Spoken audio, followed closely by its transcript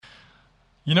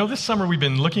You know, this summer we've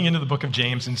been looking into the book of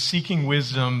James and seeking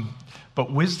wisdom,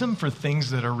 but wisdom for things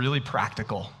that are really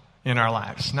practical in our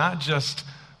lives. Not just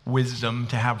wisdom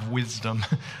to have wisdom,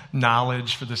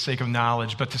 knowledge for the sake of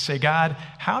knowledge, but to say, God,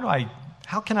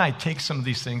 how can I take some of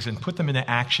these things and put them into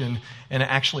action and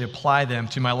actually apply them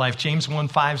to my life? James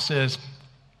 1:5 says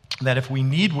that if we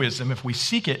need wisdom, if we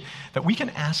seek it, that we can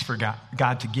ask for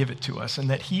God to give it to us, and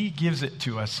that He gives it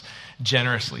to us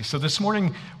generously. So this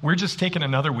morning, we're just taking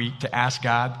another week to ask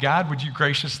God, would you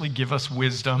graciously give us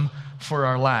wisdom for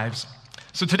our lives?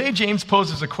 So today, James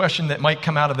poses a question that might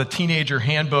come out of the teenager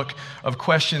handbook of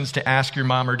questions to ask your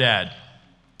mom or dad.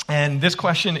 And this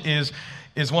question is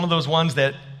one of those ones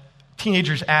that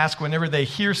teenagers ask whenever they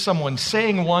hear someone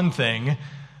saying one thing,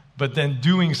 but then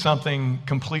doing something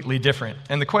completely different.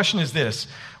 And the question is this: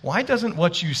 why doesn't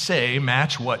what you say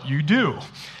match what you do?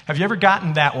 Have you ever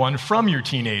gotten that one from your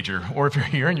teenager? Or if you're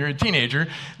here and you're a teenager,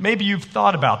 maybe you've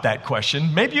thought about that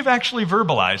question. Maybe you've actually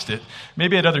verbalized it.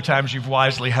 Maybe at other times you've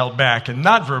wisely held back and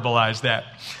not verbalized that.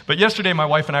 But yesterday, my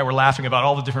wife and I were laughing about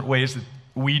all the different ways that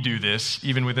we do this,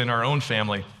 even within our own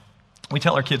family. We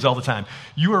tell our kids all the time,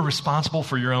 you are responsible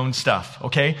for your own stuff,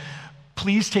 okay?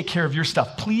 Please take care of your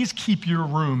stuff. Please keep your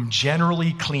room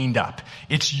generally cleaned up.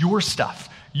 It's your stuff.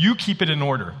 You keep it in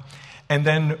order. And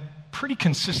then pretty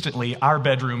consistently, our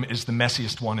bedroom is the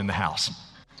messiest one in the house.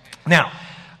 Now,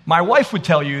 my wife would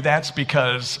tell you that's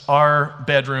because our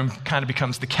bedroom kind of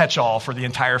becomes the catch-all for the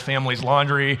entire family's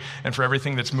laundry and for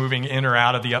everything that's moving in or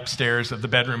out of the upstairs of the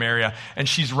bedroom area. And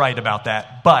she's right about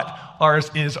that. But ours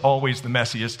is always the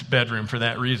messiest bedroom for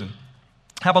that reason.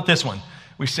 How about this one?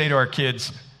 We say to our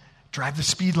kids, drive the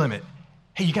speed limit.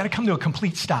 Hey, you got to come to a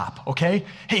complete stop, okay?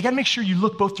 Hey, you got to make sure you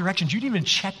look both directions. You didn't even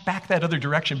check back that other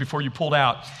direction before you pulled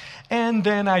out. And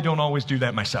then I don't always do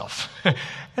that myself.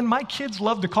 And my kids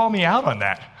love to call me out on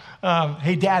that.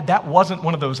 Hey, Dad, that wasn't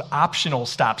one of those optional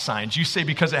stop signs. You say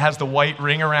because it has the white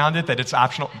ring around it that it's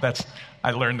optional.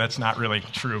 I learned that's not really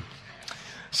true.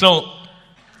 So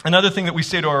another thing that we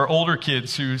say to our older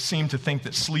kids who seem to think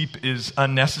that sleep is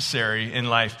unnecessary in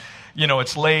life, you know,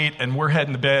 it's late and we're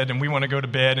heading to bed and we want to go to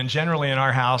bed. And generally in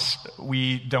our house,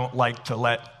 we don't like to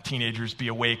let teenagers be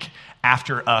awake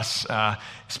after us,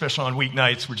 especially on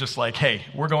weeknights. We're just like, hey,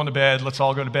 we're going to bed. Let's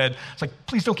all go to bed. It's like,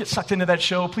 please don't get sucked into that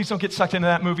show. Please don't get sucked into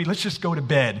that movie. Let's just go to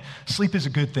bed. Sleep is a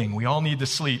good thing. We all need to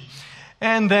sleep.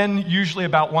 And then usually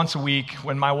about once a week,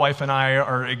 when my wife and I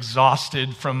are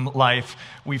exhausted from life,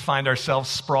 we find ourselves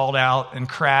sprawled out and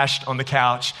crashed on the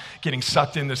couch, getting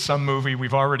sucked into some movie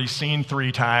we've already seen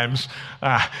 3 times,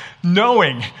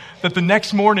 knowing that the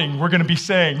next morning we're going to be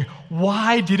saying,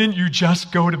 why didn't you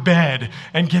just go to bed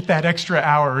and get that extra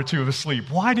hour or 2 of sleep?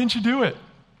 Why didn't you do it?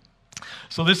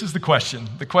 So this is the question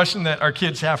that our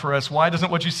kids have for us: why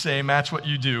doesn't what you say match what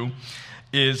you do?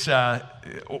 Is,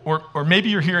 or maybe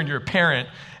you're here and you're a parent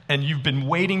and you've been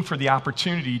waiting for the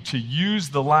opportunity to use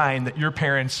the line that your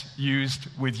parents used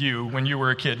with you when you were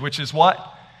a kid, which is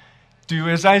what? Do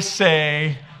as I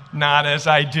say, not as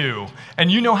I do.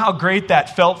 And you know how great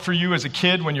that felt for you as a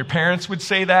kid when your parents would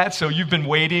say that, so you've been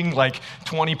waiting like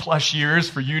 20 plus years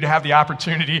for you to have the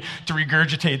opportunity to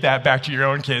regurgitate that back to your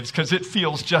own kids, because it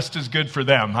feels just as good for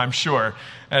them, I'm sure,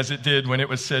 as it did when it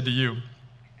was said to you.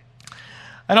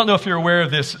 I don't know if you're aware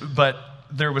of this, but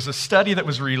there was a study that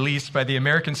was released by the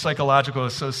American Psychological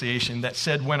Association that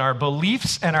said when our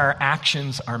beliefs and our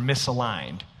actions are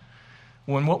misaligned,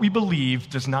 when what we believe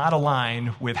does not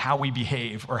align with how we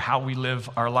behave or how we live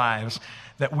our lives,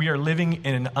 that we are living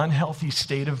in an unhealthy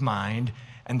state of mind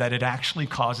and that it actually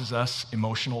causes us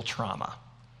emotional trauma.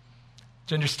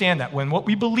 To understand that when what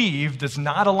we believe does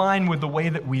not align with the way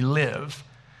that we live,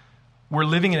 we're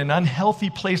living in an unhealthy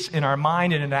place in our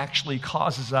mind, and it actually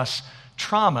causes us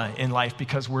trauma in life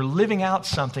because we're living out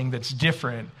something that's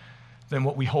different than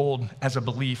what we hold as a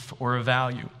belief or a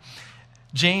value.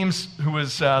 James, who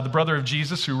was the brother of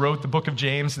Jesus, who wrote the book of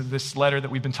James, this letter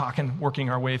that we've been working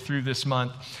our way through this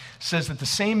month, says that the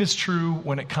same is true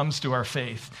when it comes to our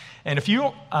faith. And if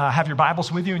you have your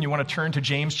Bibles with you and you want to turn to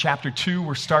James chapter 2,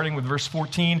 we're starting with verse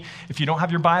 14. If you don't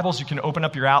have your Bibles, you can open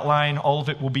up your outline. All of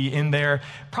it will be in there.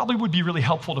 Probably would be really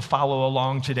helpful to follow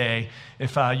along today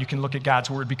if you can look at God's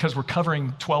Word, because we're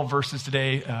covering 12 verses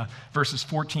today, verses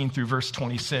 14 through verse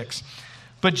 26.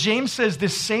 But James says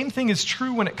this same thing is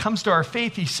true when it comes to our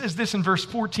faith. He says this in verse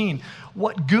 14.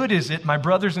 What good is it, my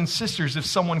brothers and sisters, if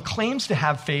someone claims to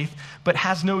have faith but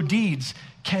has no deeds?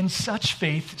 Can such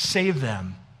faith save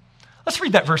them? Let's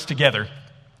read that verse together.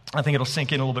 I think it'll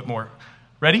sink in a little bit more.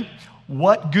 Ready?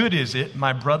 What good is it,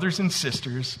 my brothers and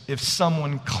sisters, if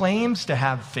someone claims to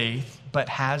have faith but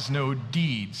has no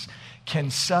deeds?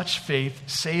 Can such faith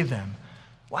save them?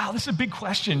 Wow, this is a big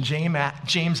question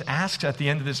James asks at the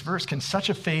end of this verse. Can such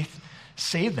a faith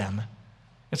save them?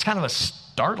 It's kind of a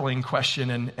startling question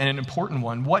and an important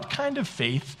one. What kind of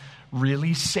faith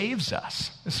really saves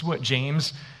us? This is what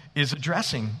James is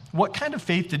addressing. What kind of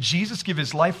faith did Jesus give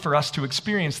his life for us to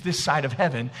experience this side of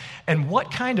heaven? And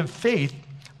what kind of faith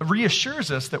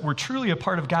reassures us that we're truly a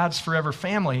part of God's forever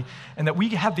family and that we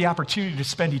have the opportunity to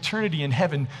spend eternity in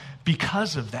heaven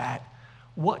because of that?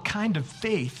 What kind of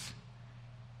faith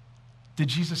did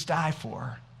Jesus die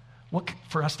for?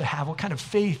 For us to have? What kind of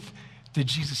faith did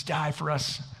Jesus die for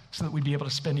us so that we'd be able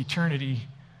to spend eternity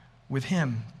with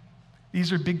him?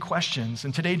 These are big questions.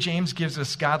 And today James gives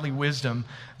us godly wisdom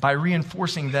by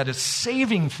reinforcing that a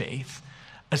saving faith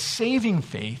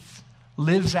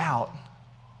lives out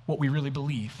what we really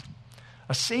believe.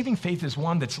 A saving faith is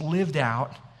one that's lived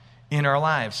out in our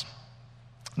lives.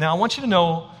 Now, I want you to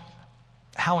know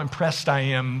how impressed I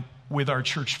am with our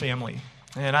church family.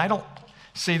 And I don't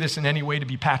say this in any way to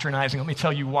be patronizing. Let me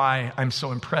tell you why I'm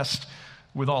so impressed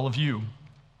with all of you.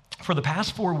 For the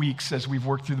past 4 weeks, as we've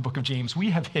worked through the book of James, we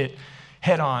have hit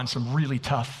head-on some really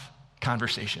tough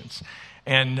conversations.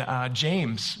 And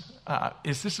James,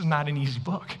 this is not an easy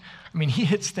book. I mean, he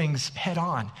hits things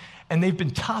head-on. And they've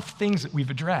been tough things that we've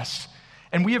addressed.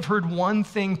 And we have heard one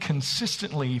thing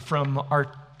consistently from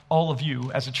all of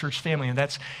you as a church family, and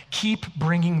that's keep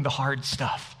bringing the hard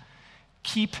stuff.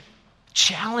 Keep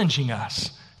challenging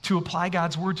us to apply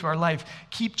God's word to our life.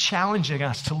 Keep challenging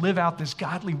us to live out this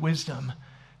godly wisdom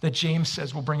that James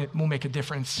says will make a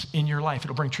difference in your life.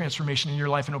 It'll bring transformation in your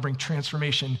life, and it'll bring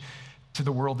transformation to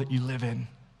the world that you live in.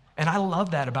 And I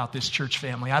love that about this church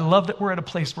family. I love that we're at a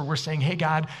place where we're saying, hey,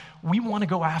 God, we want to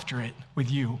go after it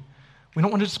with you. We don't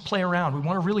want to just play around. We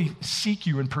want to really seek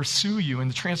you and pursue you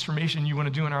and the transformation you want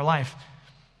to do in our life.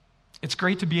 It's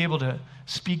great to be able to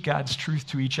speak God's truth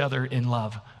to each other in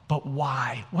love. But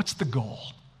why? What's the goal?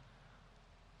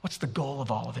 What's the goal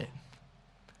of all of it?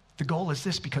 The goal is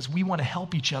this, because we want to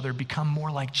help each other become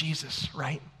more like Jesus,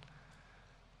 right?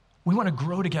 We want to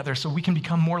grow together so we can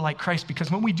become more like Christ, because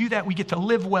when we do that, we get to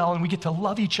live well and we get to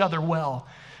love each other well.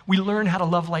 We learn how to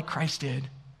love like Christ did.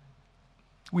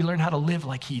 We learn how to live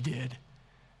like he did.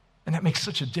 And that makes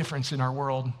such a difference in our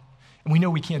world. And we know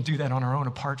we can't do that on our own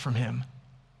apart from him.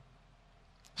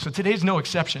 So today's no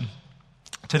exception.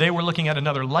 Today we're looking at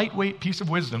another lightweight piece of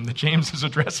wisdom that James is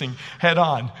addressing head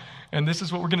on. And this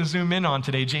is what we're going to zoom in on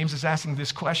today. James is asking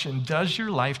this question: does your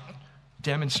life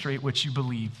demonstrate what you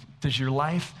believe? Does your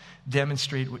life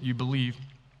demonstrate what you believe?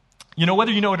 You know,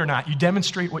 whether you know it or not, you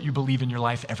demonstrate what you believe in your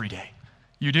life every day.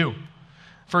 You do.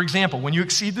 For example, when you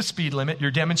exceed the speed limit, you're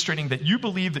demonstrating that you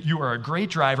believe that you are a great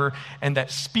driver and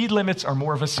that speed limits are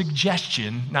more of a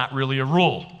suggestion, not really a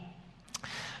rule.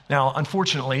 Now,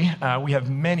 unfortunately, we have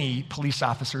many police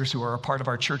officers who are a part of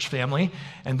our church family,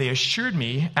 and they assured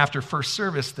me after first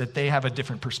service that they have a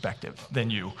different perspective than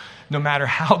you, no matter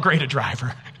how great a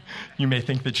driver you may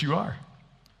think that you are.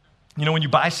 You know, when you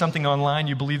buy something online,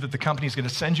 you believe that the company is going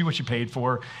to send you what you paid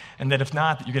for, and that if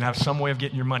not, that you're going to have some way of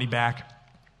getting your money back,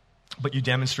 but you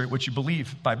demonstrate what you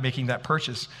believe by making that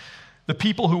purchase. The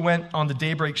people who went on the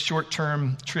Daybreak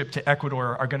short-term trip to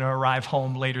Ecuador are going to arrive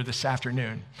home later this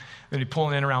afternoon. They'll be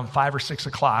pulling in around 5 or 6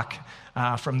 o'clock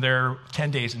from their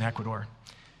 10 days in Ecuador.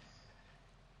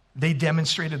 They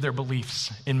demonstrated their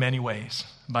beliefs in many ways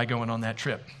by going on that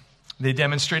trip. They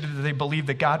demonstrated that they believed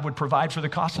that God would provide for the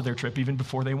cost of their trip even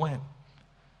before they went.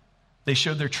 They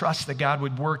showed their trust that God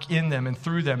would work in them and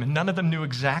through them, and none of them knew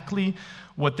exactly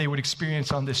what they would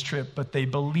experience on this trip, but they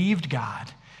believed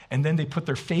God, and then they put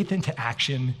their faith into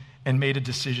action and made a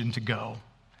decision to go.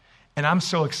 And I'm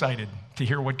so excited to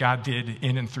hear what God did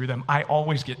in and through them. I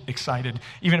always get excited,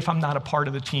 even if I'm not a part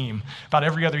of the team. About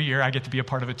every other year, I get to be a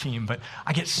part of a team. But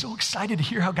I get so excited to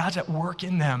hear how God's at work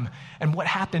in them and what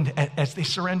happened as they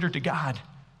surrendered to God.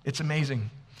 It's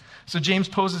amazing. So James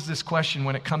poses this question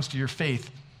when it comes to your faith.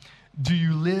 Do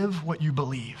you live what you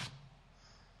believe?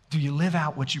 Do you live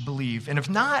out what you believe? And if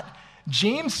not,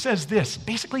 James says this.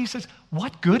 Basically, he says,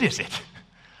 what good is it?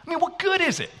 I mean, what good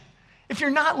is it? If you're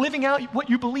not living out what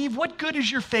you believe, what good is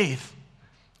your faith?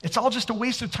 It's all just a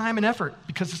waste of time and effort,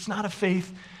 because it's not a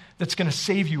faith that's going to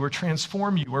save you or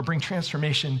transform you or bring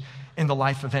transformation in the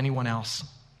life of anyone else.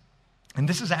 And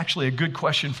this is actually a good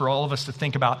question for all of us to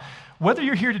think about. Whether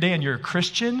you're here today and you're a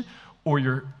Christian or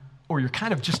you're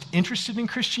kind of just interested in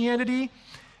Christianity,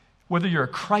 whether you're a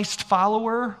Christ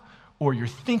follower or you're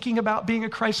thinking about being a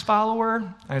Christ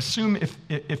follower, I assume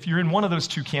if you're in one of those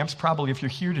two camps, probably if you're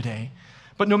here today.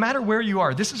 But no matter where you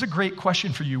are, this is a great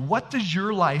question for you. What does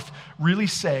your life really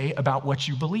say about what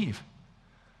you believe?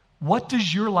 What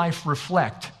does your life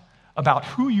reflect about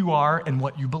who you are and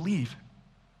what you believe?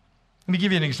 me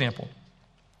give you an example.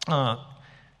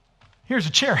 Here's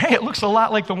a chair. Hey, it looks a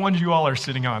lot like the ones you all are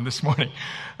sitting on this morning.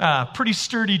 Pretty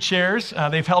sturdy chairs.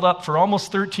 They've held up for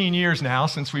almost 13 years now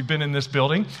since we've been in this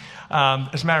building.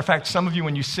 As a matter of fact, some of you,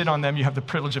 when you sit on them, you have the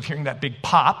privilege of hearing that big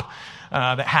pop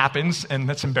that happens, and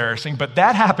that's embarrassing. But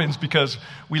that happens because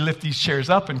we lift these chairs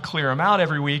up and clear them out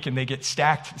every week, and they get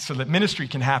stacked so that ministry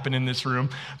can happen in this room.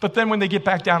 But then when they get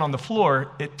back down on the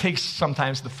floor, it takes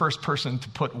sometimes the first person to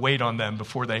put weight on them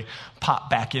before they pop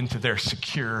back into their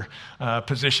secure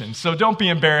position. So don't be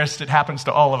embarrassed. It happens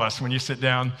to all of us when you sit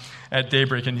down at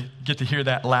daybreak and you get to hear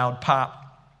that loud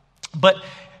pop. But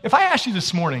if I asked you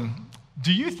this morning,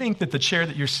 do you think that the chair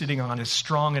that you're sitting on is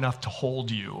strong enough to hold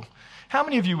you? How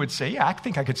many of you would say, yeah, I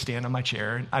think I could stand on my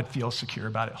chair and I'd feel secure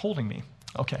about it holding me?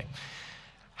 Okay.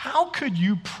 How could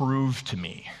you prove to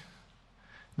me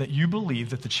that you believe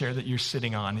that the chair that you're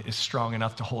sitting on is strong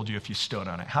enough to hold you if you stood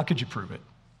on it? How could you prove it?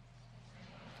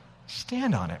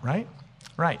 Stand on it, right?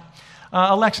 Right.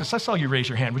 Alexis, I saw you raise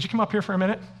your hand. Would you come up here for a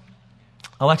minute?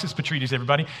 Alexis Petrides,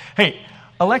 everybody. Hey,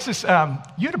 Alexis, you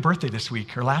had a birthday this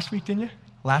week, or last week, didn't you?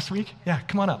 Last week? Yeah,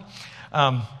 come on up.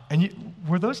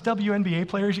 Were those WNBA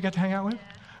players you got to hang out with?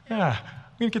 Yeah,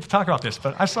 we didn't get to talk about this,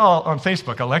 but I saw on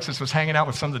Facebook Alexis was hanging out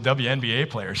with some of the WNBA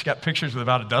players. She got pictures with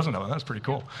about a dozen of them. That was pretty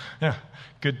cool. Yeah,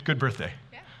 good birthday.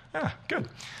 Yeah, good.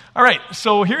 All right,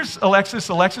 so here's Alexis.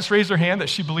 Alexis raised her hand that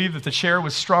she believed that the chair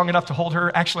was strong enough to hold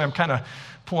her. Actually, I'm kind of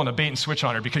pulling a bait and switch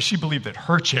on her because she believed that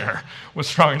her chair was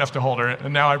strong enough to hold her,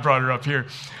 and now I brought her up here.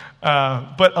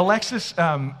 But Alexis,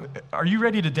 are you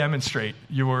ready to demonstrate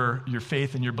your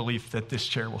faith and your belief that this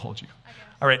chair will hold you?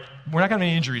 All right, we're not going to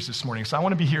have any injuries this morning, so I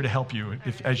want to be here to help you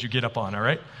as you get up on, all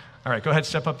right? All right, go ahead,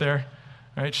 step up there.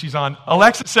 All right, she's on.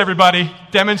 Alexis, everybody,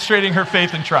 demonstrating her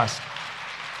faith and trust.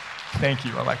 Thank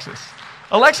you, Alexis.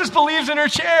 Alexis believes in her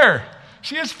chair.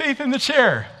 She has faith in the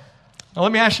chair. Now,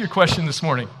 let me ask you a question this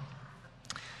morning.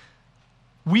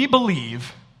 We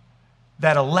believe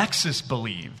that Alexis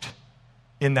believed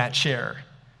in that chair,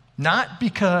 not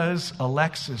because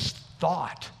Alexis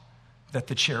thought that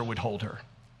the chair would hold her,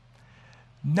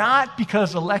 not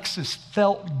because Alexis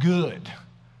felt good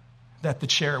that the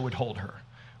chair would hold her.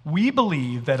 We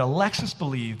believe that Alexis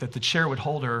believed that the chair would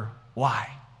hold her. Why?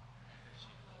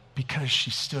 Because she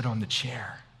stood on the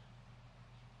chair.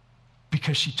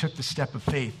 Because she took the step of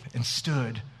faith and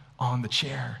stood on the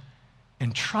chair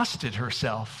and trusted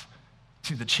herself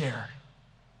to the chair.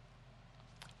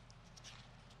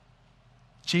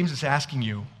 James is asking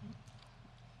you,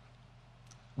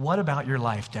 what about your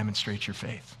life demonstrates your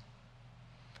faith?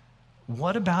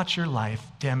 What about your life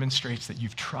demonstrates that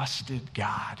you've trusted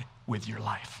God with your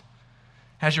life?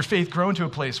 Has your faith grown to a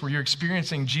place where you're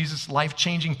experiencing Jesus'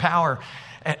 life-changing power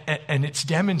and it's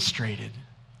demonstrated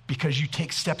because you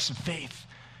take steps of faith?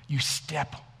 You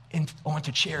step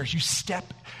onto chairs. You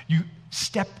step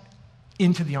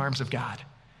into the arms of God.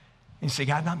 And you say,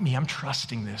 God, not me, I'm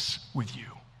trusting this with you.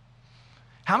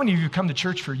 How many of you have come to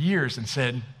church for years and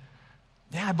said,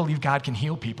 yeah, I believe God can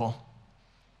heal people,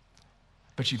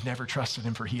 but you've never trusted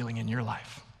him for healing in your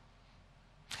life?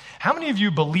 How many of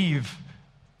you believe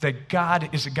that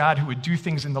God is a God who would do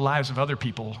things in the lives of other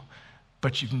people,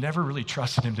 but you've never really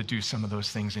trusted him to do some of those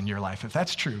things in your life? If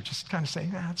that's true, just kind of say,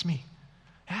 that's me.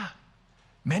 Yeah,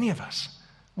 many of us.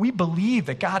 We believe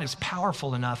that God is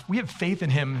powerful enough. We have faith in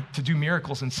him to do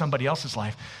miracles in somebody else's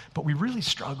life, but we really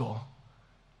struggle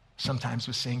sometimes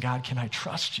with saying, God, can I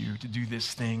trust you to do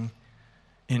this thing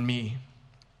in me?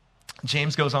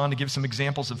 James goes on to give some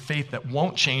examples of faith that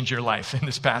won't change your life in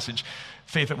this passage.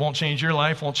 Faith that won't change your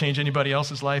life, won't change anybody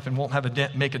else's life, and won't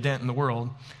make a dent in the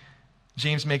world.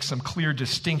 James makes some clear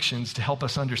distinctions to help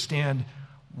us understand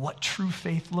what true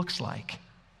faith looks like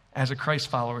as a Christ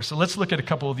follower. So let's look at a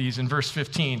couple of these. In verse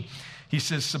 15, he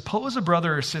says, suppose a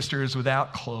brother or sister is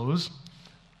without clothes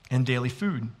and daily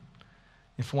food.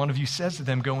 If one of you says to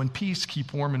them, go in peace,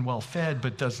 keep warm and well fed,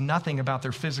 but does nothing about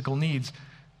their physical needs,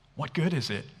 what good is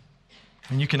it?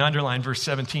 And you can underline verse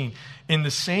 17. In the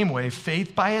same way,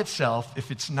 faith by itself, if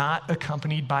it's not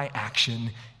accompanied by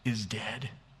action, is dead.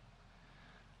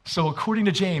 So according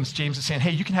to James, James is saying,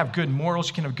 hey, you can have good morals,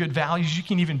 you can have good values, you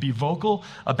can even be vocal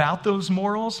about those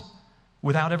morals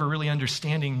without ever really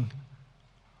understanding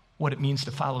what it means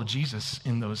to follow Jesus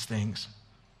in those things.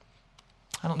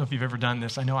 I don't know if you've ever done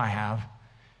this. I know I have.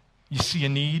 You see a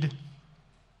need,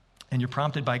 and you're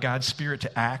prompted by God's Spirit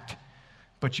to act,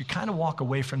 but you kind of walk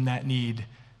away from that need,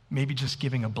 maybe just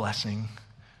giving a blessing,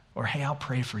 or, hey, I'll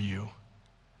pray for you.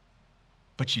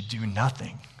 But you do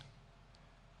nothing.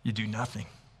 You do nothing.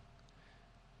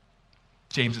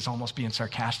 James is almost being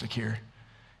sarcastic here.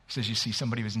 He says you see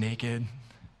somebody who's naked,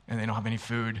 and they don't have any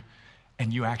food,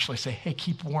 and you actually say, hey,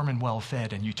 keep warm and well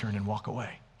fed, and you turn and walk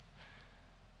away.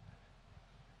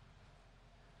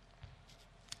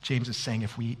 James is saying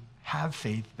if we have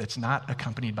faith that's not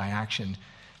accompanied by action,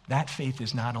 that faith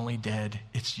is not only dead,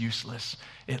 it's useless.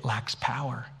 It lacks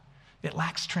power. It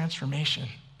lacks transformation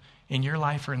in your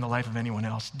life or in the life of anyone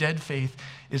else. Dead faith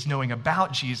is knowing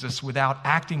about Jesus without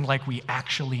acting like we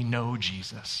actually know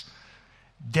Jesus.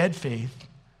 Dead faith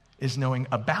is knowing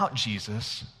about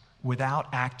Jesus without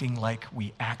acting like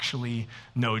we actually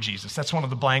know Jesus. That's one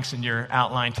of the blanks in your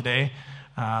outline today.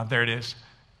 There it is.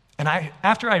 And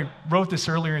after I wrote this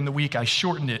earlier in the week, I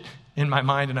shortened it in my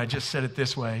mind and I just said it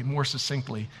this way, more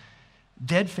succinctly.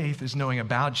 Dead faith is knowing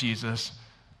about Jesus,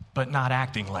 but not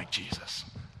acting like Jesus.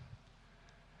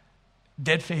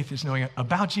 Dead faith is knowing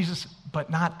about Jesus,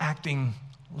 but not acting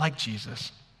like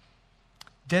Jesus.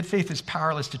 Dead faith is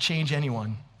powerless to change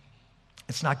anyone.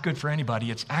 It's not good for anybody.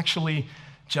 It's actually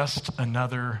just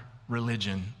another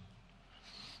religion.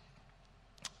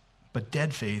 But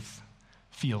dead faith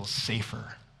feels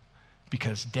safer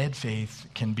because dead faith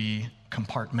can be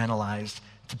compartmentalized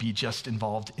to be just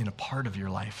involved in a part of your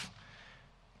life.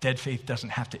 Dead faith doesn't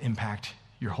have to impact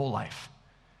your whole life.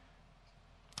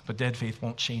 But dead faith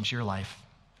won't change your life,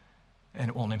 and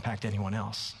it won't impact anyone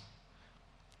else.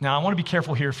 Now, I want to be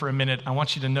careful here for a minute. I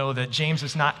want you to know that James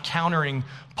is not countering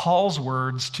Paul's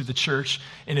words to the church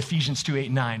in Ephesians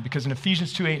 2:8-9, because in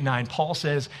Ephesians 2:8-9, Paul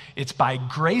says it's by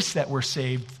grace that we're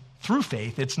saved through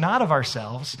faith. It's not of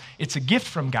ourselves. It's a gift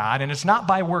from God, and it's not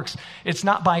by works. It's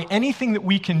not by anything that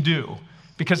we can do,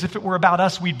 because if it were about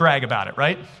us, we'd brag about it,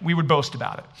 right? We would boast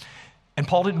about it. And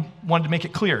Paul wanted to make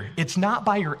it clear. It's not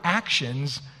by your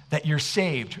actions that you're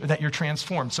saved or that you're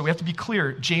transformed. So we have to be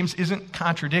clear. James isn't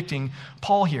contradicting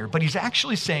Paul here, but he's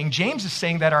actually saying, James is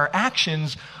saying that our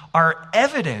actions are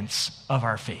evidence of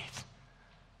our faith.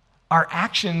 Our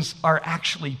actions are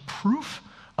actually proof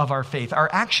of our faith. Our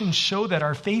actions show that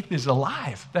our faith is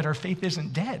alive, that our faith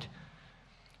isn't dead.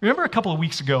 Remember a couple of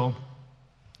weeks ago,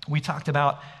 we talked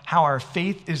about how our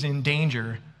faith is in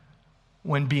danger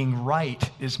when being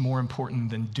right is more important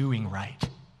than doing right.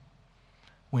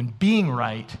 When being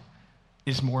right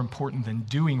is more important than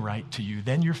doing right to you,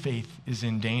 then your faith is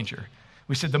in danger.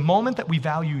 We said the moment that we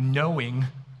value knowing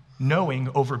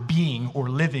over being or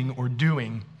living or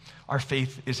doing, our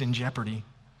faith is in jeopardy.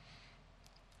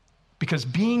 Because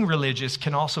being religious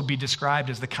can also be described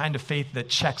as the kind of faith that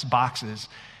checks boxes.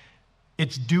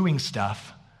 It's doing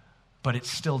stuff, but it's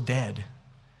still dead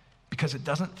because it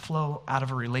doesn't flow out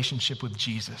of a relationship with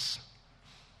Jesus.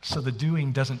 So the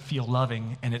doing doesn't feel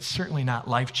loving, and it's certainly not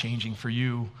life-changing for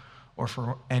you or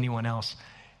for anyone else.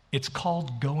 It's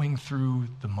called going through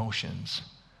the motions.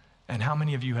 And how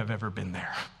many of you have ever been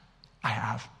there? I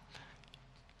have.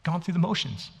 Gone through the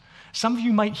motions. Some of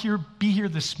you might be here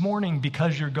this morning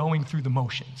because you're going through the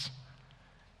motions.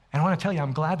 And I want to tell you,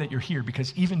 I'm glad that you're here,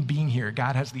 because even being here,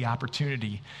 God has the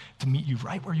opportunity to meet you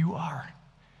right where you are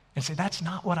and say, that's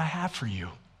not what I have for you.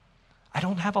 I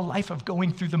don't have a life of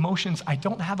going through the motions. I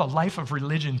don't have a life of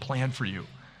religion planned for you.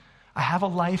 I have a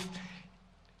life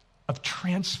of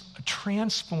a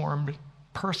transformed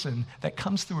person that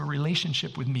comes through a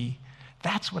relationship with me.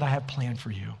 That's what I have planned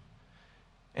for you.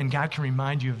 And God can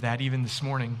remind you of that even this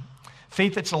morning.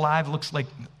 Faith that's alive looks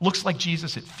like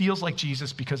Jesus. It feels like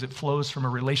Jesus because it flows from a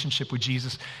relationship with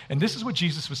Jesus. And this is what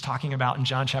Jesus was talking about in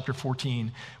John chapter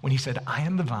 14 when he said, I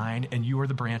am the vine and you are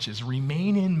the branches.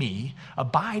 Remain in me,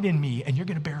 abide in me, and you're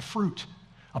going to bear fruit.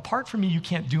 Apart from me, you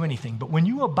can't do anything. But when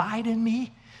you abide in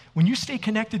me, when you stay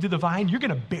connected to the vine, you're going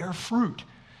to bear fruit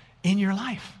in your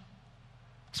life.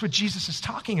 That's what Jesus is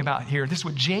talking about here. This is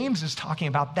what James is talking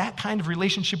about, that kind of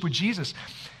relationship with Jesus.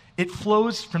 It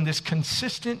flows from this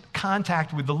consistent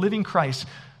contact with the living Christ,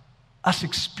 us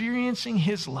experiencing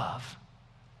his love,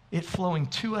 it flowing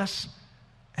to us,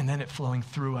 and then it flowing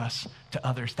through us to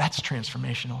others. That's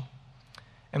transformational.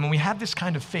 And when we have this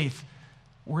kind of faith,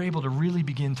 we're able to really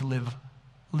begin to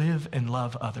live and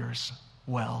love others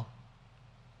well.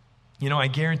 You know, I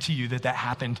guarantee you that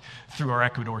happened through our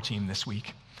Ecuador team this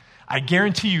week. I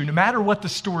guarantee you, no matter what the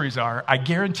stories are, I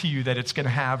guarantee you that it's going to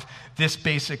have this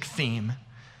basic theme.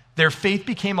 Their faith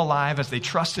became alive as they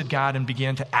trusted God and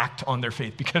began to act on their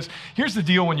faith. Because here's the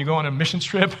deal when you go on a missions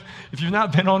trip. If you've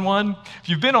not been on one, if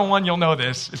you've been on one, you'll know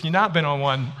this. If you've not been on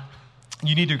one,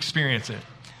 you need to experience it.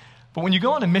 But when you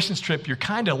go on a missions trip, you're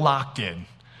kind of locked in.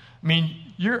 I mean,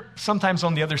 you're sometimes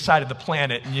on the other side of the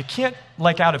planet, and you can't,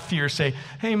 like out of fear, say,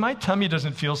 hey, my tummy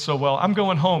doesn't feel so well. I'm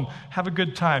going home. Have a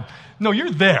good time. No,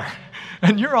 you're there,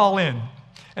 and you're all in.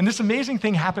 And this amazing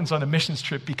thing happens on a missions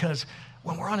trip because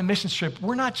when we're on a missions trip,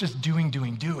 we're not just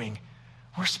doing.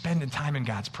 We're spending time in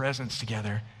God's presence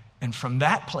together. And from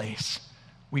that place,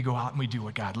 we go out and we do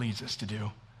what God leads us to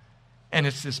do. And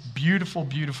it's this beautiful,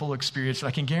 beautiful experience. And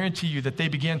I can guarantee you that they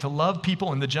began to love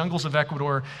people in the jungles of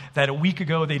Ecuador that a week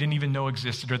ago they didn't even know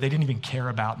existed, or they didn't even care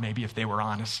about, maybe, if they were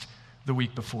honest, the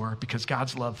week before, because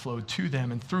God's love flowed to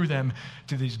them and through them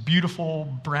to these beautiful,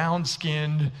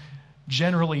 brown-skinned,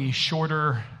 generally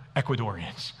shorter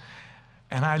Ecuadorians.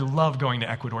 And I love going to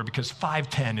Ecuador because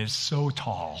 5'10" is so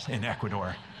tall in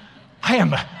Ecuador.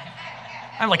 I'm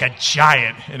like a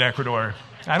giant in Ecuador.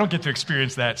 I don't get to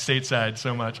experience that stateside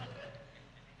so much.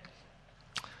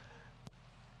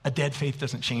 A dead faith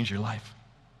doesn't change your life.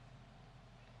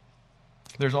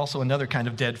 There's also another kind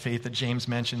of dead faith that James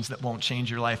mentions that won't change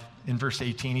your life. In verse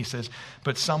 18, he says,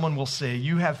 "But someone will say,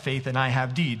 'You have faith and I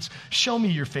have deeds. Show me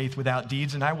your faith without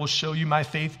deeds, and I will show you my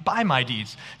faith by my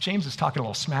deeds.'" James is talking a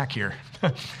little smack here.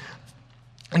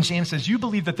 And James says, "You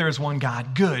believe that there is one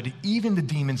God. Good. Even the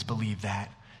demons believe that."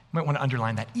 You might want to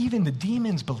underline that. Even the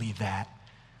demons believe that,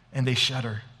 and they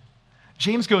shudder.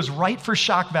 James goes right for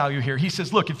shock value here. He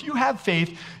says, look, if you have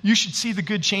faith, you should see the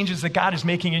good changes that God is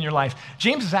making in your life.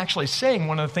 James is actually saying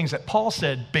one of the things that Paul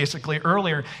said basically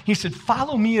earlier. He said,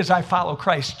 follow me as I follow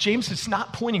Christ. James is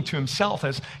not pointing to himself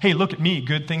as, hey, look at me,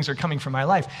 good things are coming from my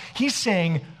life. He's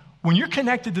saying, when you're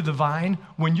connected to the vine,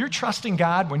 when you're trusting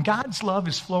God, when God's love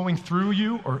is flowing through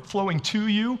you or flowing to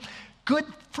you, good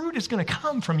fruit is going to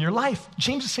come from your life.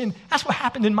 James is saying, that's what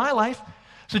happened in my life.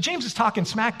 So James is talking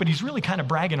smack, but he's really kind of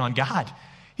bragging on God.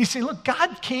 He's saying, look,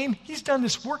 God came, he's done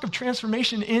this work of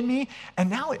transformation in me, and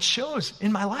now it shows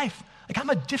in my life. Like, I'm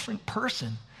a different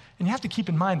person. And you have to keep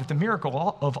in mind that the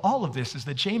miracle of all of this is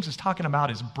that James is talking about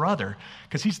his brother,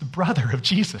 because he's the brother of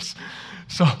Jesus.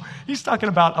 So he's talking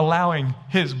about allowing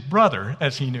his brother,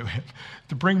 as he knew him,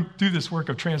 to do this work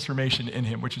of transformation in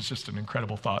him, which is just an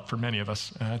incredible thought for many of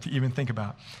us to even think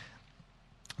about.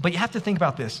 But you have to think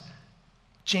about this.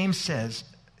 James says,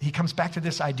 he comes back to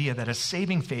this idea that a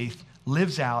saving faith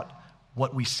lives out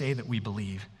what we say that we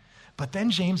believe. But then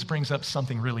James brings up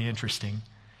something really interesting.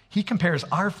 He compares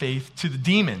our faith to the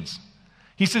demons.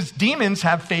 He says demons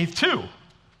have faith too.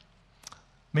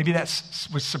 Maybe that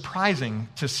was surprising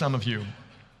to some of you.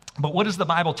 But what does the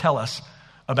Bible tell us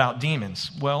about demons?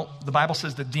 Well, the Bible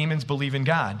says that demons believe in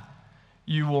God.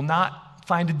 You will not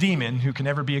find a demon who can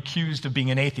ever be accused of being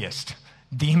an atheist.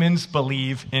 Demons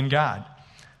believe in God.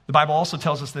 The Bible also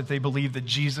tells us that they believe that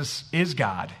Jesus is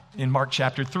God in Mark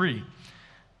chapter 3.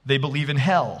 They believe in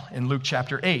hell in Luke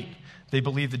chapter 8. They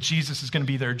believe that Jesus is going to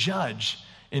be their judge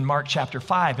in Mark chapter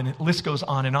 5, and the list goes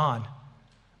on and on.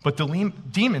 But the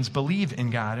demons believe in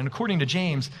God. And according to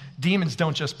James, demons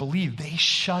don't just believe, they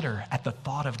shudder at the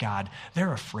thought of God.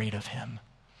 They're afraid of him.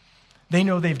 They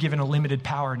know they've given a limited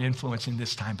power and influence in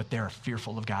this time, but they're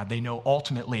fearful of God. They know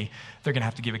ultimately they're going to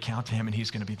have to give account to him, and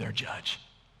he's going to be their judge.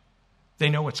 They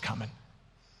know what's coming.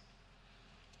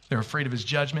 They're afraid of his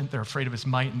judgment, they're afraid of his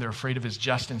might, and they're afraid of his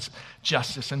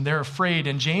justice. And they're afraid,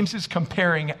 and James is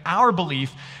comparing our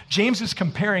belief, James is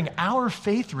comparing our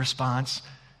faith response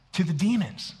to the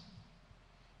demons.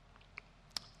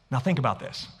 Now think about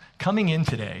this. Coming in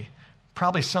today,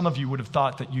 probably some of you would have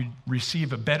thought that you'd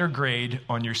receive a better grade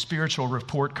on your spiritual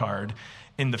report card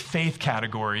in the faith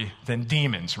category than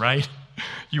demons, right?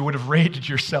 You would have rated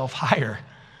yourself higher.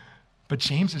 But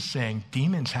James is saying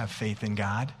demons have faith in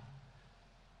God,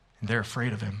 and they're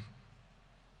afraid of him.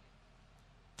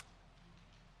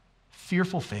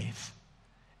 Fearful faith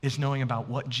is knowing about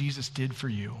what Jesus did for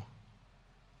you,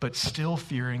 but still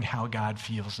fearing how God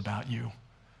feels about you.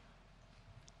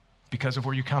 Because of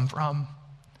where you come from,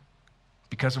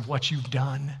 because of what you've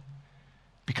done,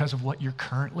 because of what you're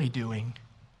currently doing.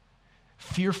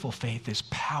 Fearful faith is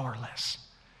powerless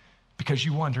because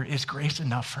you wonder, is grace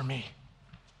enough for me?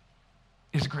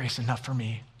 Is grace enough for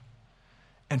me?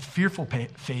 And fearful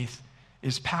faith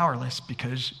is powerless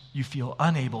because you feel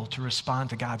unable to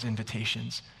respond to God's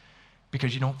invitations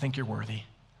because you don't think you're worthy,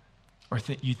 or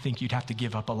you think you'd have to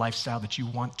give up a lifestyle that you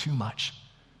want too much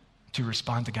to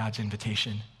respond to God's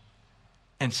invitation.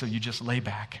 And so you just lay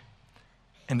back.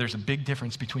 And there's a big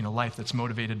difference between a life that's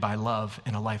motivated by love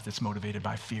and a life that's motivated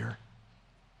by fear.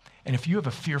 And if you have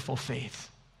a fearful faith,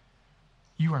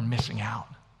 you are missing out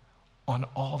on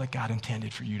all that God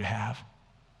intended for you to have.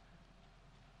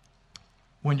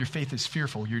 When your faith is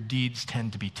fearful, your deeds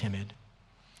tend to be timid.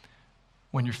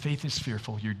 When your faith is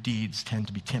fearful, your deeds tend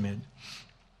to be timid.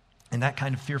 And that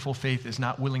kind of fearful faith is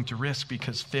not willing to risk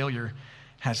because failure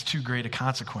has too great a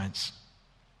consequence.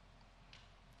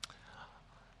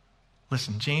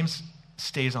 Listen, James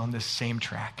stays on this same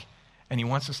track, and he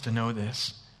wants us to know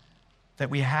this, that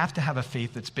we have to have a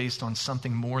faith that's based on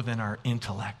something more than our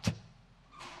intellect.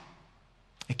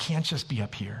 It can't just be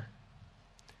up here.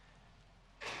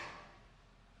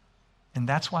 And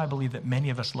that's why I believe that many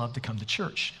of us love to come to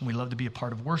church and we love to be a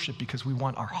part of worship, because we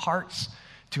want our hearts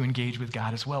to engage with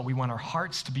God as well. We want our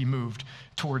hearts to be moved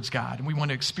towards God, and we want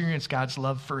to experience God's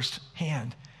love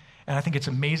firsthand. And I think it's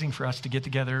amazing for us to get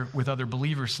together with other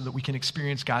believers so that we can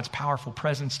experience God's powerful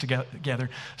presence together,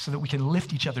 so that we can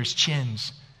lift each other's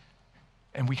chins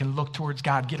and we can look towards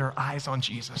God, get our eyes on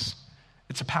Jesus.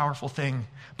 It's a powerful thing.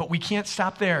 But we can't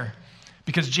stop there,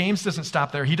 because James doesn't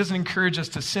stop there. He doesn't encourage us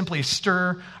to simply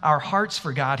stir our hearts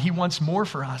for God. He wants more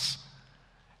for us.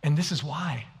 And this is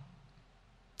why.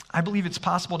 I believe it's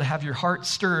possible to have your heart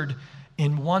stirred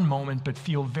in one moment, but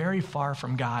feel very far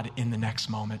from God in the next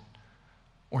moment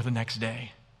or the next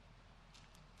day.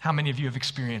 How many of you have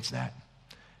experienced that?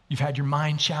 You've had your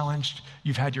mind challenged,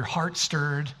 you've had your heart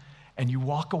stirred, and you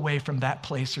walk away from that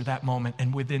place or that moment,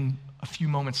 and within a few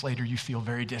moments later, you feel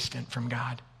very distant from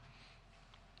God.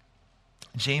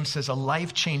 James says a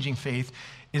life-changing faith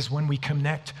is when we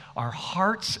connect our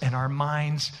hearts and our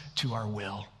minds to our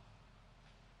will,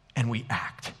 and we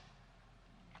act.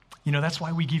 You know, that's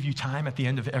why we give you time at the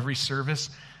end of every service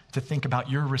to think about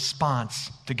your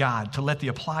response to God, to let the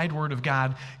applied word of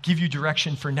God give you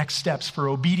direction for next steps, for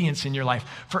obedience in your life,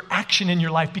 for action in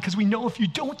your life, because we know if you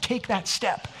don't take that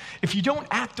step, if you don't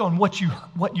act on what you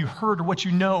heard or what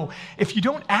you know, if you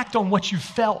don't act on what you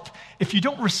felt, if you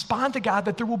don't respond to God,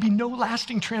 that there will be no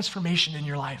lasting transformation in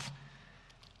your life.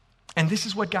 And this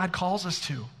is what God calls us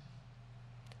to,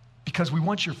 because we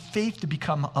want your faith to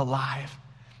become alive.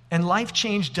 And life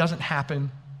change doesn't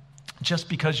happen just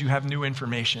because you have new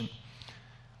information.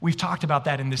 We've talked about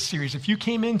that in this series. If you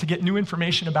came in to get new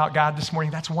information about God this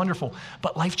morning, that's wonderful.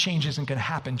 But life change isn't going to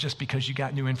happen just because you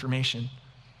got new information.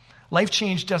 Life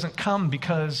change doesn't come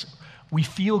because we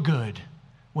feel good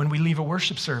when we leave a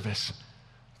worship service.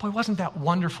 Boy, wasn't that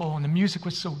wonderful, and the music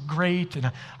was so great,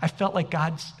 and I felt like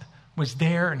God was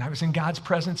there, and I was in God's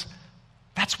presence.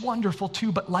 That's wonderful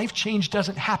too, but life change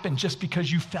doesn't happen just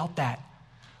because you felt that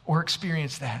or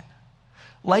experienced that.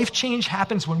 Life change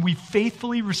happens when we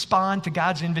faithfully respond to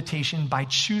God's invitation by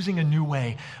choosing a new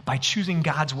way, by choosing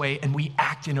God's way, and we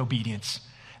act in obedience.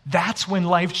 That's when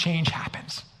life change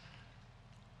happens.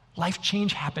 Life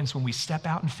change happens when we step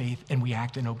out in faith and we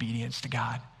act in obedience to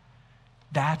God.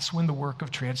 That's when the work of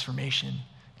transformation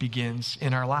begins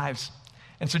in our lives.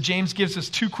 And so James gives us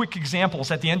two quick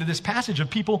examples at the end of this passage of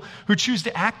people who chose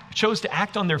to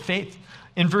act on their faith.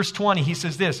 In verse 20, he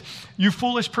says this, "You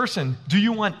foolish person, do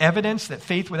you want evidence that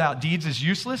faith without deeds is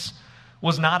useless?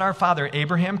 Was not our father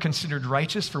Abraham considered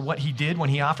righteous for what he did when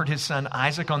he offered his son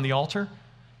Isaac on the altar?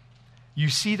 You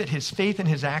see that his faith and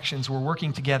his actions were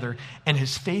working together, and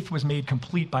his faith was made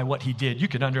complete by what he did." You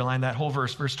could underline that whole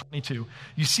verse 22.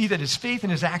 You see that his faith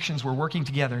and his actions were working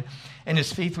together, and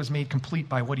his faith was made complete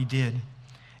by what he did.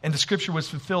 And the scripture was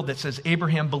fulfilled that says,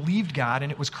 Abraham believed God,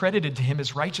 and it was credited to him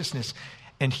as righteousness,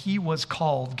 and he was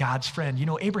called God's friend. You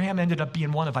know, Abraham ended up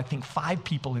being one of, I think, 5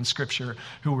 people in Scripture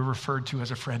who were referred to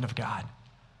as a friend of God.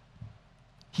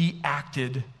 He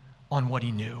acted on what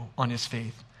he knew, on his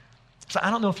faith. So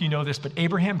I don't know if you know this, but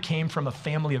Abraham came from a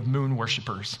family of moon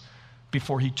worshipers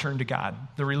before he turned to God.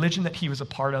 The religion that he was a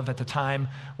part of at the time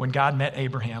when God met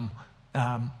Abraham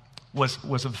was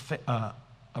a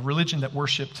religion that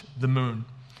worshiped the moon.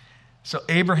 So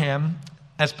Abraham,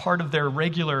 as part of their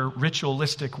regular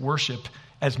ritualistic worship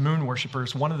as moon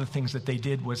worshipers, one of the things that they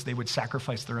did was they would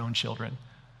sacrifice their own children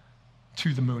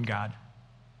to the moon god.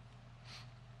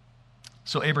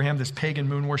 So Abraham, this pagan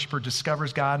moon worshiper,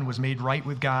 discovers God and was made right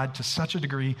with God to such a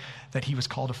degree that he was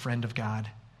called a friend of God.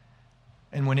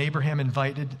 And when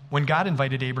God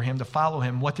invited Abraham to follow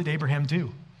him, what did Abraham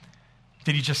do?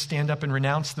 Did he just stand up and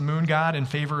renounce the moon god in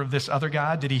favor of this other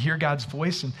god? Did he hear God's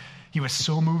voice and he was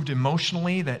so moved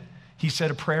emotionally that he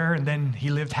said a prayer and then he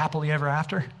lived happily ever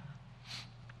after?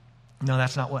 No,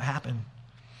 that's not what happened.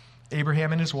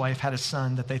 Abraham and his wife had a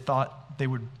son that they thought they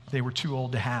were too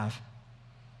old to have.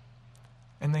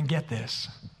 And then get this,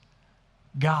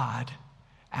 God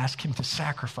asked him to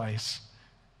sacrifice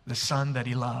the son that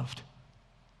he loved.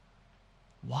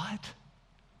 What?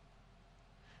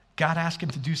 God asked him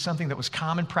to do something that was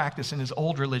common practice in his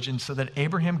old religion so that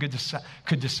Abraham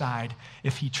could decide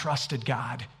if he trusted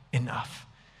God enough.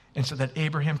 And so that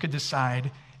Abraham could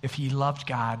decide if he loved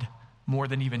God more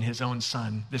than even his own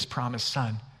son, this promised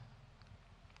son.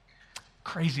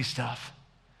 Crazy stuff.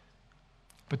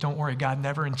 But don't worry, God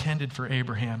never intended for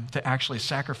Abraham to actually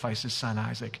sacrifice his son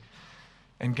Isaac.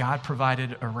 And God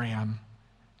provided a ram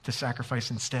to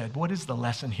sacrifice instead. What is the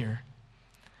lesson here?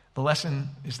 The lesson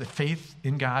is that faith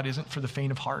in God isn't for the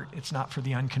faint of heart. It's not for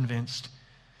the unconvinced.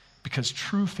 Because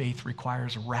true faith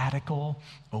requires radical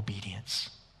obedience.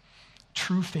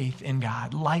 True faith in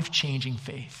God, life-changing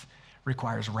faith,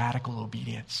 requires radical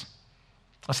obedience.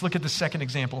 Let's look at the second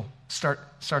example,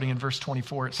 starting in verse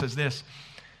 24. It says this: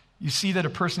 you see that a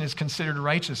person is considered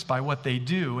righteous by what they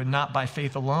do and not by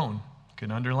faith alone. You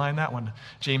can underline that one.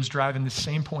 James driving the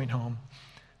same point home.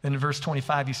 Then in verse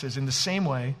 25, he says, in the same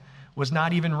way, was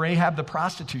not even Rahab the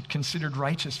prostitute considered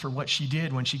righteous for what she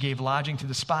did when she gave lodging to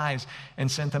the spies and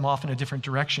sent them off in a different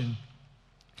direction?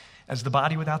 As the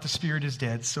body without the spirit is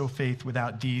dead, so faith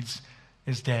without deeds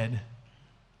is dead.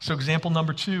 So example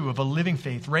number 2 of a living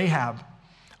faith, Rahab,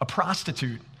 a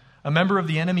prostitute, a member of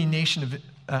the enemy nation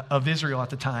of Israel at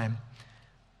the time,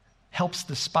 helps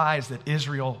the spies that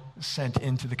Israel sent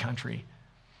into the country.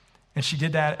 And she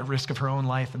did that at risk of her own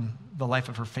life and the life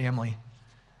of her family.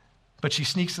 But she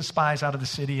sneaks the spies out of the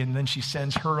city, and then she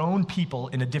sends her own people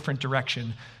in a different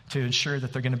direction to ensure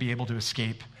that they're going to be able to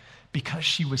escape, because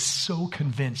she was so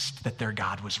convinced that their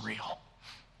God was real.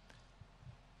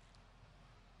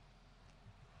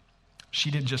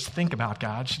 She didn't just think about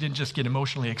God. She didn't just get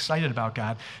emotionally excited about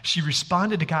God. She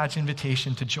responded to God's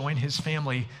invitation to join his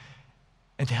family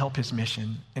and to help his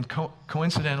mission. And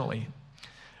coincidentally,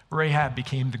 Rahab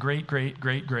became the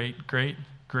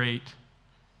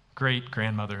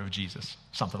great-great-great-great-great-great-grandmother of Jesus.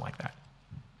 Something like that.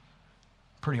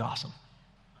 Pretty awesome.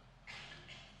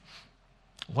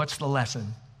 What's the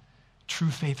lesson?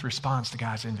 True faith responds to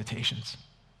God's invitations.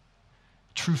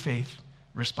 True faith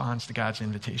responds to God's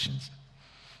invitations.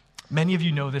 Many of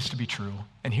you know this to be true,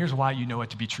 and here's why you know it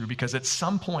to be true. Because at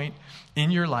some point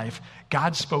in your life,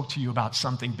 God spoke to you about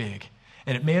something big.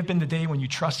 And it may have been the day when you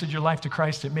trusted your life to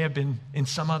Christ. It may have been in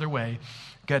some other way.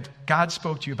 God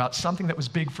spoke to you about something that was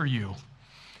big for you,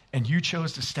 and you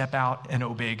chose to step out and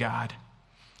obey God.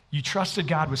 You trusted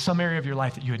God with some area of your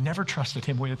life that you had never trusted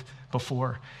him with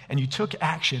before, and you took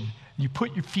action. You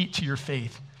put your feet to your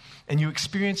faith, and you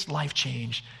experienced life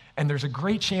change. And there's a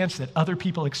great chance that other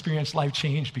people experience life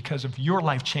change because of your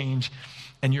life change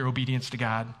and your obedience to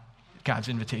God, God's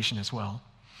invitation as well.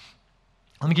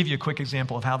 Let me give you a quick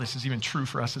example of how this is even true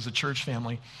for us as a church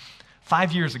family.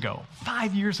 5 years ago,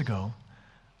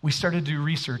 we started to do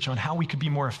research on how we could be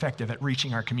more effective at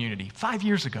reaching our community. 5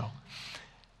 years ago.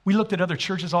 We looked at other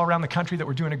churches all around the country that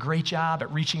were doing a great job at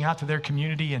reaching out to their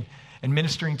community and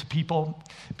ministering to people.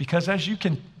 Because as you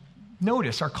can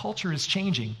notice, our culture is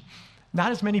changing.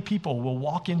 Not as many people will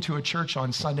walk into a church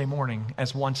on Sunday morning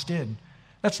as once did.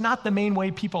 That's not the main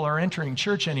way people are entering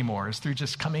church anymore, is through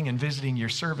just coming and visiting your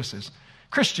services.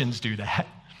 Christians do that.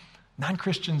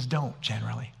 Non-Christians don't,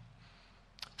 generally.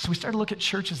 So we started to look at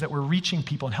churches that were reaching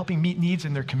people and helping meet needs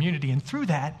in their community, and through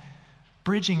that,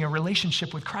 bridging a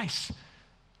relationship with Christ.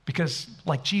 Because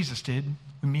like Jesus did,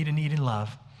 we meet a need in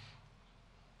love,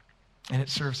 and it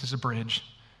serves as a bridge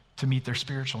to meet their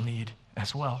spiritual need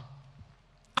as well.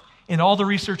 In all the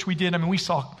research we did, we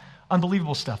saw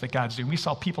unbelievable stuff that God's doing. We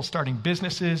saw people starting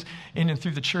businesses in and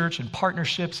through the church, and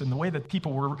partnerships, and the way that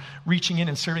people were reaching in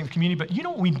and serving the community. But you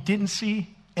know what we didn't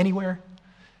see anywhere?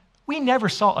 We never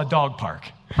saw a dog park.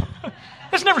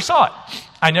 Just never saw it.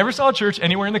 I never saw a church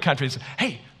anywhere in the country that said,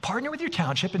 hey, partner with your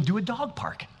township and do a dog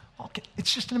park. Okay.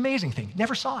 It's just an amazing thing.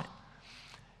 Never saw it.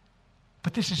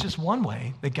 But this is just one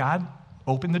way that God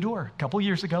opened the door. A couple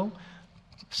years ago,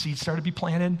 seeds started to be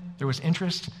planted. There was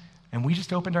interest. And we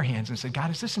just opened our hands and said,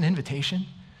 God, is this an invitation?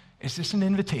 Is this an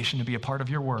invitation to be a part of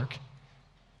your work?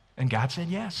 And God said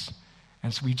yes.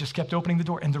 And so we just kept opening the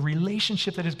door. And the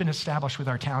relationship that has been established with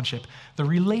our township, the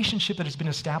relationship that has been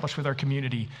established with our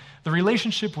community, the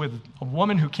relationship with a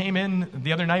woman who came in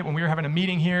the other night when we were having a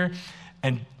meeting here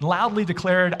and loudly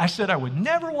declared, I said I would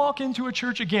never walk into a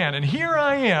church again. And here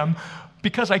I am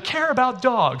because I care about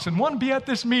dogs and want to be at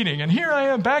this meeting. And here I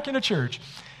am back in a church.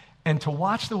 And to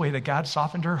watch the way that God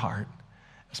softened her heart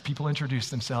as people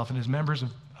introduced themselves, and as members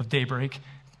of Daybreak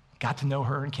got to know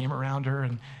her and came around her,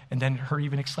 and then her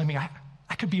even exclaiming, I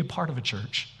could be a part of a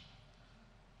church.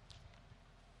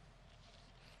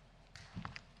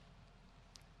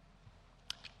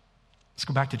 Let's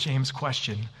go back to James'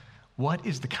 question. What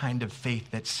is the kind of faith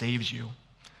that saves you?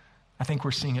 I think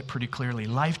we're seeing it pretty clearly.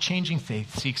 Life-changing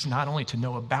faith seeks not only to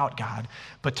know about God,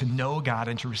 but to know God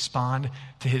and to respond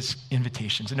to his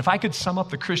invitations. And if I could sum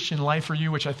up the Christian life for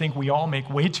you, which I think we all make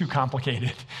way too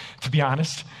complicated, to be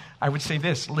honest, I would say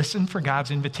this: listen for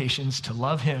God's invitations to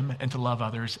love him and to love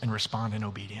others and respond in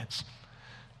obedience.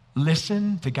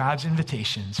 Listen to God's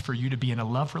invitations for you to be in a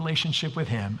love relationship with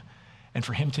him and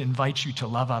for him to invite you to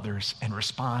love others and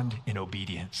respond in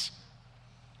obedience.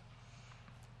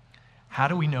 How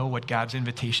do we know what God's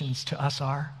invitations to us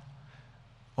are?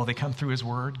 Well, they come through his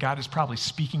word. God is probably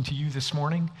speaking to you this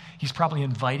morning. He's probably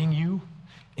inviting you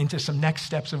into some next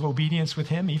steps of obedience with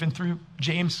him, even through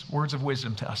James' words of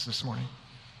wisdom to us this morning.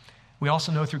 We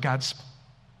also know through God's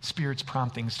Spirit's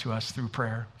promptings to us through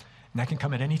prayer, and that can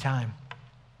come at any time.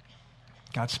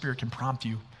 God's Spirit can prompt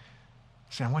you.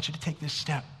 Say, I want you to take this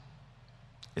step.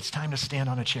 It's time to stand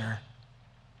on a chair.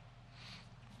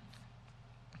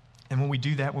 And when we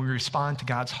do that, when we respond to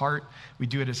God's heart, we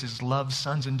do it as his loved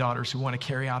sons and daughters who want to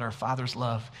carry out our Father's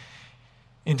love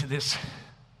into this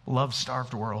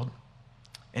love-starved world.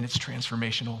 And it's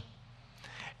transformational.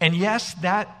 And yes,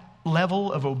 that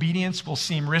level of obedience will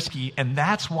seem risky, and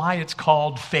that's why it's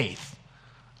called faith.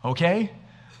 Okay?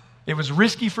 It was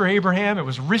risky for Abraham. It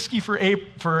was risky for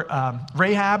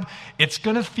Rahab. It's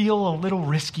going to feel a little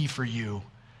risky for you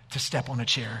to step on a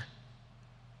chair.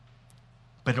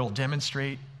 But it'll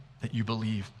demonstrate that you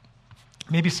believe.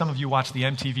 Maybe some of you watched the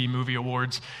MTV Movie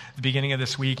Awards at the beginning of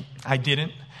this week. I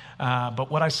didn't.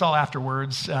 But what I saw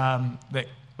afterwards that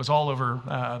was all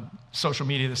over social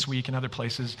media this week and other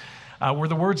places were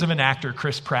the words of an actor,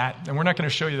 Chris Pratt. And we're not going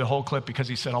to show you the whole clip because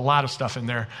he said a lot of stuff in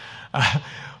there.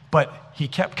 But he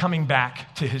kept coming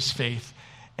back to his faith.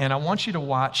 And I want you to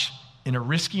watch, in a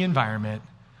risky environment,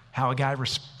 how a guy,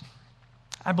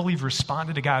 I believe,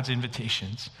 responded to God's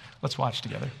invitations. Let's watch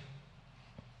together.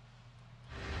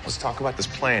 Let's talk about this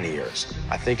plan of yours.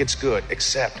 I think it's good,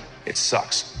 except it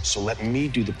sucks. So let me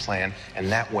do the plan, and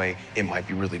that way it might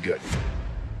be really good.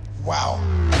 Wow.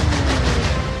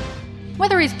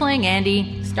 Whether he's playing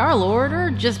Andy, Star-Lord,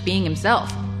 or just being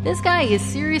himself, this guy is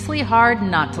seriously hard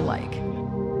not to like.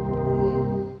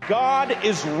 God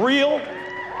is real.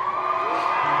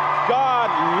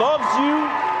 God loves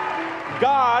you.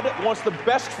 God wants the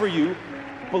best for you.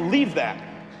 Believe that.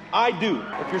 I do.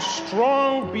 If you're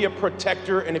strong, be a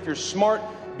protector, and if you're smart,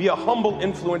 be a humble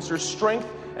influencer. Strength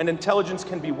and intelligence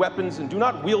can be weapons, and do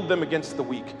not wield them against the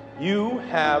weak. You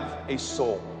have a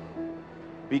soul.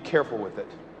 Be careful with it.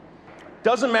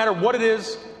 Doesn't matter what it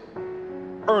is,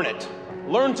 earn it.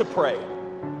 Learn to pray.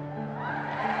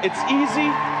 It's easy,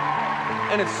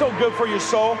 and it's so good for your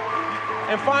soul.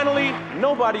 And finally,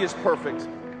 nobody is perfect.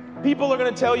 People are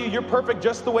going to tell you you're perfect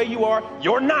just the way you are.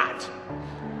 You're not.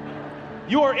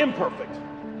 You are imperfect.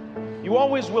 You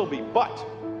always will be, but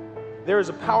there is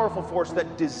a powerful force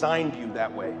that designed you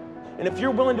that way. And if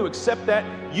you're willing to accept that,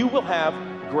 you will have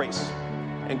grace.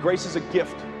 And grace is a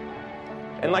gift.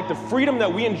 And like the freedom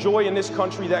that we enjoy in this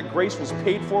country, that grace was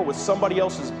paid for with somebody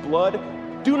else's blood.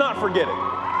 Do not forget it.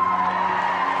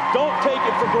 Don't take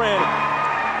it for granted.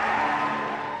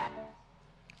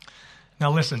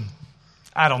 Now listen,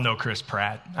 I don't know Chris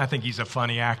Pratt. I think he's a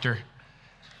funny actor.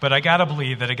 But I got to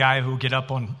believe that a guy who get up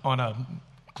on a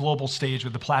global stage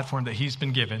with the platform that he's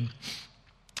been given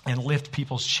and lift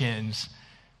people's chins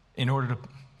in order to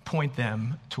point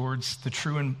them towards the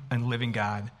true and living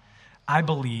God, I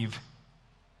believe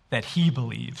that he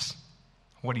believes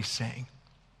what he's saying.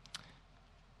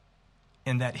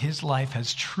 And that his life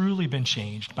has truly been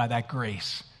changed by that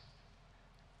grace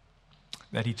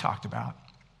that he talked about.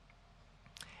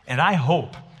 And I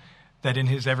hope that in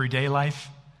his everyday life,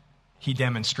 he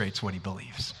demonstrates what he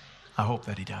believes. I hope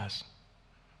that he does.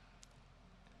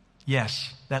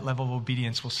 Yes, that level of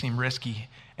obedience will seem risky,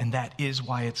 and that is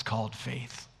why it's called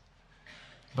faith.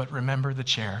 But remember the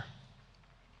chair.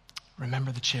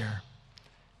 Remember the chair.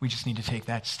 We just need to take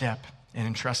that step and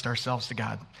entrust ourselves to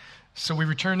God. So we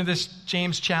return to this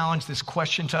James challenge, this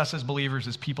question to us as believers,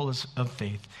 as people of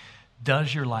faith.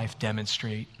 Does your life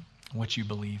demonstrate what you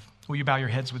believe? Will you bow your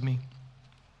heads with me?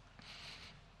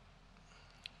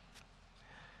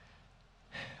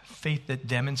 Faith that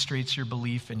demonstrates your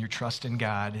belief and your trust in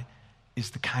God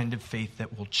is the kind of faith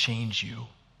that will change you.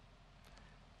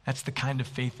 That's the kind of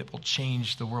faith that will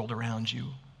change the world around you.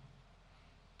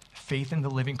 Faith in the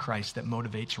living Christ that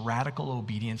motivates radical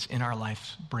obedience in our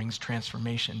life brings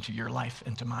transformation to your life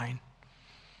and to mine.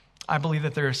 I believe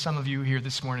that there are some of you here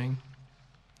this morning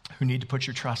who need to put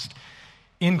your trust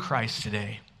in Christ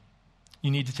today. You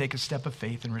need to take a step of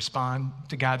faith and respond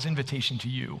to God's invitation to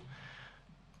you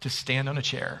to stand on a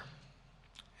chair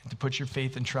and to put your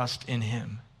faith and trust in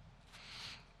him.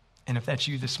 And if that's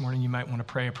you this morning, you might want to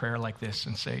pray a prayer like this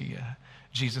and say,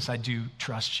 Jesus, I do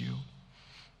trust you.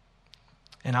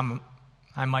 And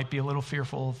I might be a little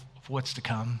fearful of what's to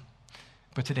come,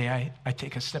 but today I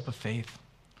take a step of faith.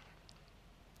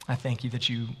 I thank you that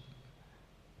you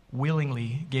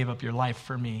willingly gave up your life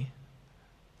for me.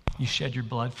 You shed your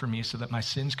blood for me so that my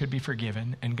sins could be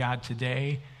forgiven. And God,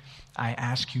 today I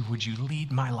ask you, would you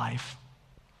lead my life?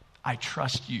 I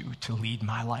trust you to lead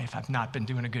my life. I've not been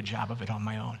doing a good job of it on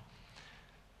my own.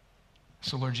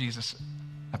 So Lord Jesus,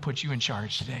 I put you in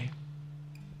charge today.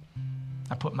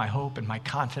 I put my hope and my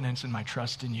confidence and my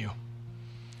trust in you.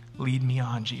 Lead me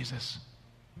on, Jesus.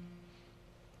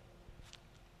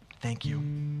 Thank you.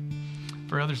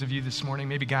 For others of you this morning,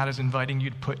 maybe God is inviting you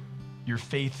to put your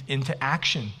faith into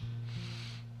action.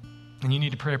 And you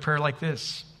need to pray a prayer like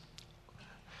this.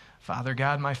 Father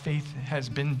God, my faith has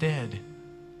been dead.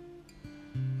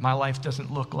 My life doesn't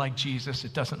look like Jesus.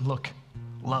 It doesn't look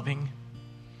loving.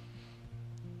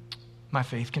 My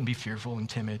faith can be fearful and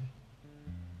timid.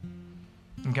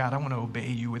 And God, I want to obey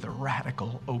you with a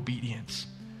radical obedience,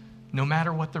 no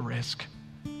matter what the risk.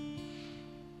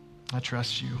 I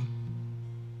trust you.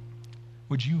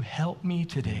 Would you help me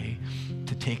today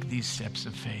to take these steps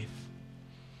of faith?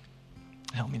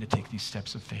 Help me to take these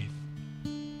steps of faith.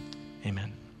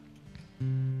 Amen.